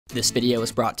This video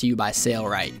is brought to you by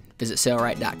Sailrite. Visit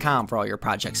sailrite.com for all your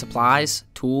project supplies,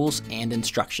 tools, and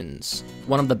instructions.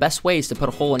 One of the best ways to put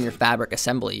a hole in your fabric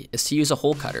assembly is to use a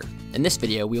hole cutter. In this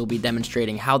video, we will be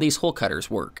demonstrating how these hole cutters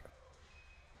work.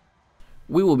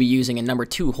 We will be using a number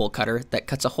 2 hole cutter that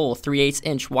cuts a hole 3/8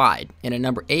 inch wide and a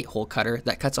number 8 hole cutter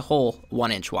that cuts a hole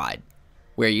 1 inch wide.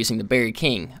 We are using the Berry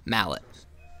King mallet.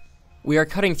 We are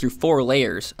cutting through 4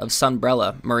 layers of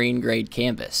Sunbrella marine grade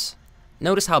canvas.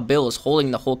 Notice how Bill is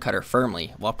holding the hole cutter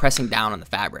firmly while pressing down on the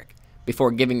fabric before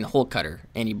giving the hole cutter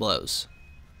any blows.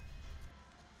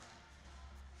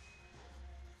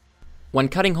 When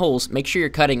cutting holes, make sure you're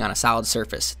cutting on a solid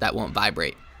surface that won't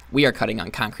vibrate. We are cutting on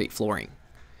concrete flooring.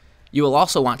 You will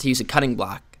also want to use a cutting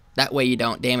block, that way you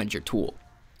don't damage your tool.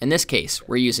 In this case,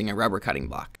 we're using a rubber cutting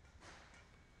block.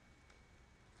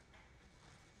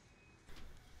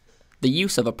 The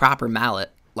use of a proper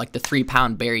mallet, like the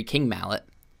 3-pound Berry King mallet,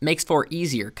 makes for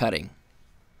easier cutting.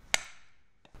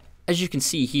 As you can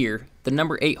see here, the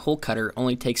number 8 hole cutter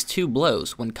only takes 2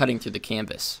 blows when cutting through the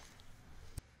canvas.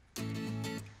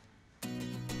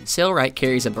 Sailrite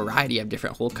carries a variety of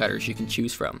different hole cutters you can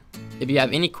choose from. If you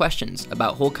have any questions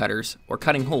about hole cutters or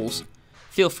cutting holes,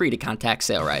 feel free to contact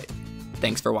Sailrite.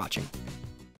 Thanks for watching.